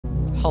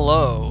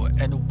Hello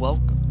and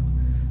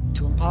welcome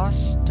to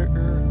Impostor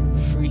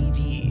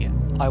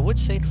 3D. I would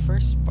say the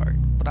first part,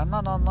 but I'm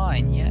not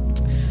online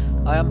yet.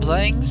 I am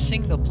playing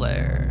single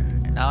player,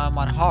 and now I'm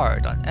on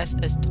hard on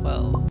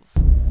SS12.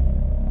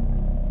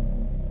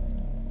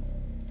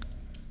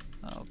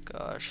 Oh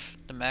gosh,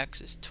 the max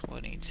is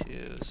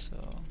 22,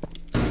 so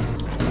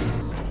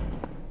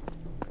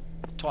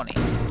 20.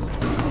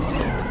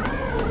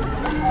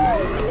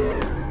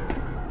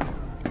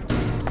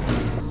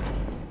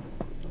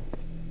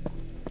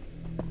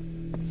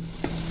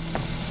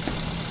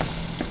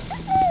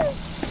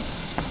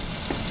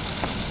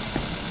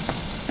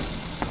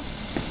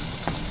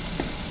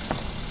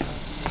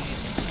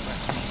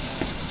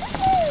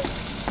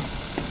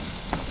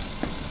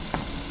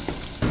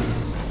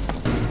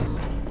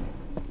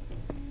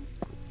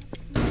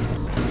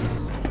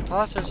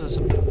 Impostors are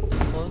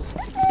supposed to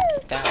be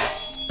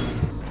fast.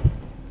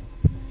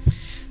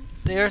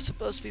 They are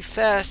supposed to be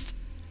fast.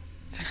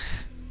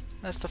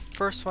 That's the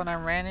first one I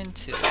ran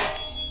into.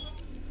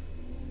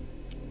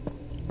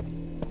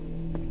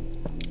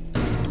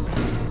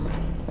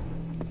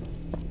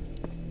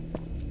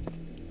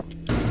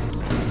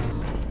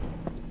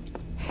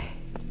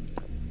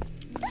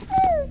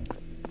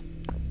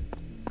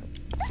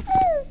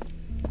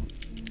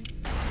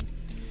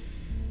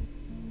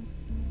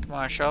 Come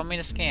on, show me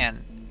the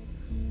scan.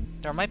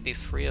 There might be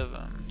 3 of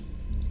them.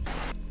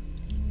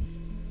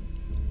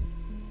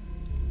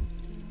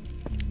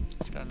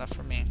 That's good enough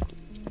for me.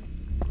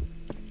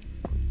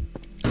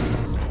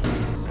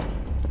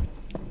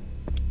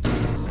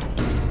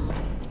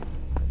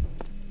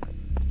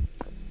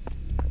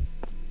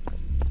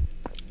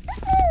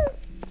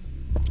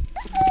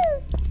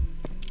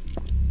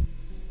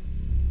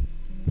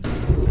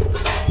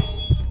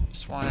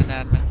 Just want an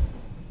admin.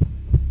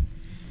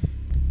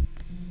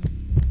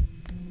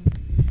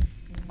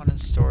 In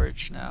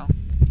storage now.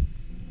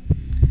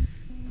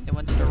 It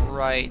went to the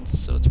right,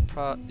 so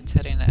it's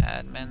heading to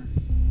admin.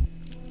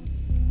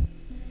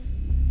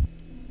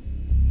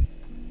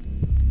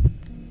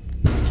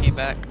 Came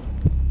back.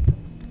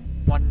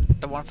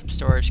 The one from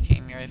storage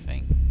came here, I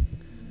think.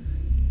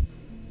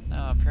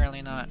 No,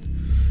 apparently not.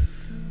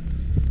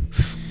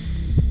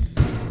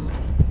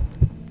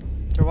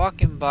 They're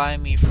walking by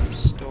me from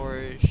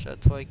storage.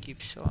 That's why I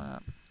keep showing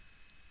up.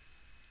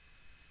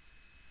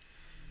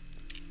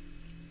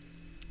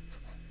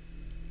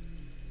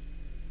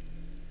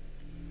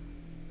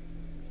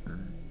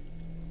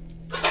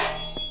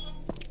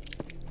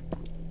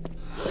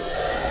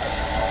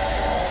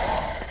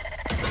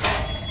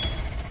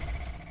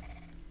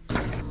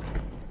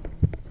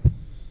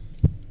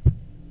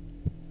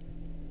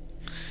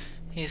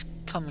 He's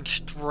coming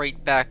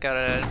straight back out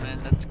of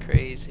admin. That's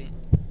crazy.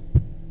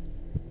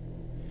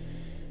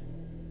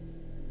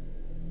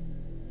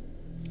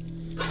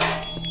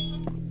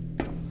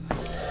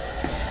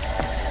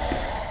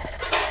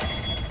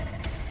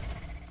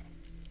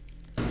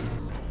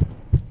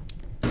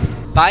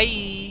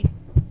 Bye!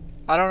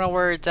 I don't know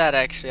where it's at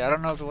actually. I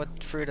don't know if it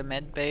went through the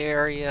med bay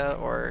area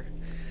or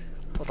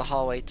pulled the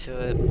hallway to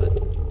it, but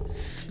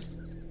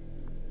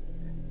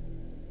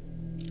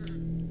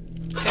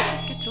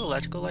too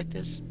electrical like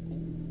this?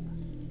 Ooh.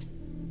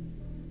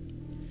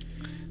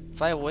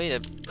 If I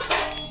waited,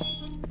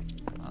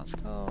 let's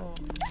go.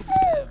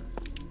 Damn.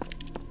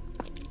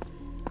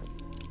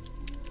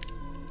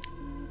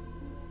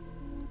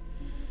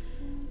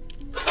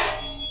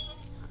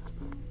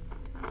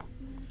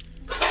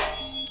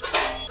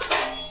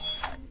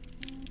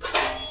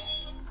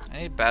 I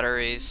need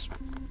batteries.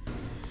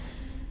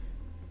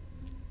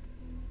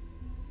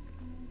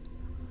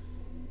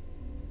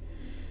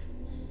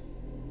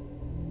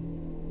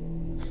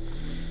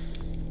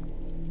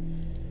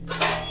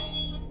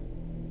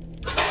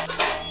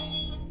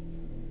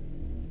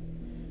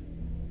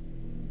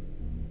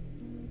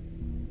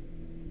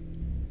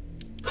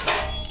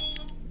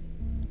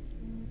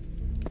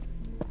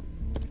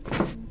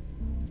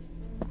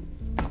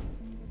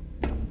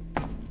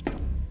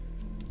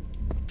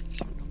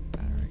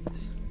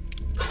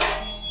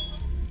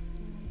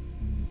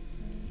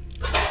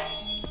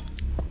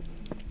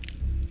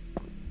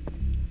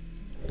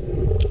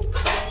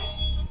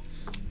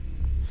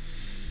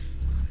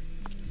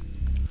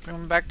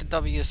 Going back to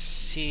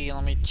WC,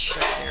 let me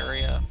check the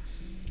area.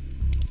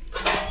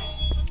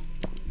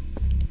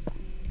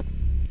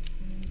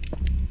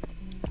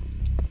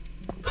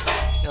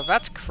 Yo,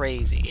 that's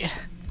crazy.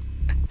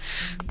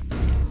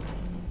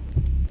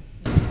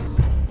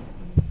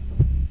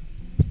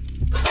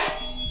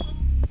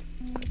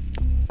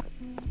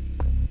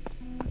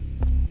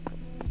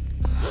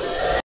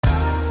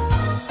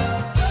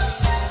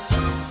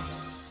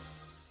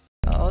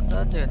 I'll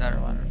do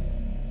another one.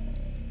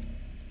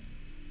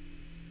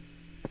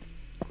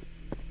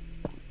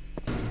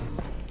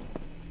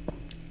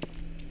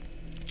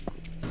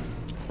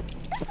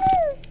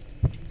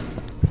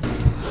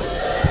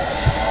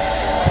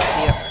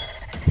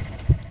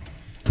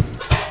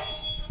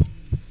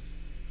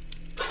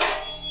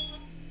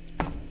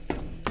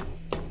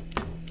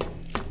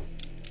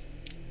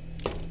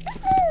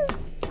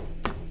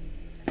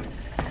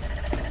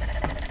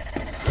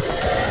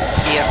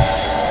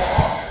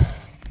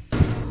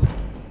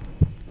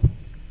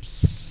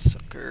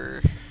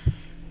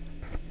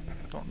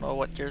 know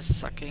what you're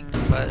sucking,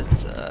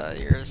 but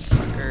you're a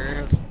sucker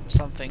of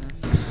something.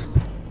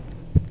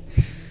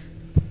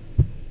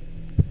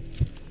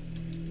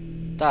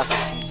 That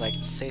seems like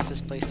the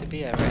safest place to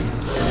be at right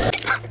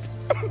now.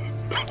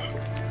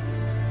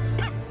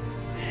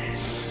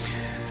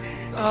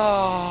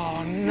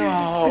 Oh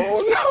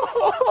no!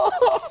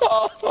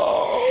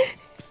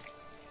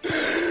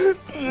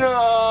 No!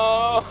 No!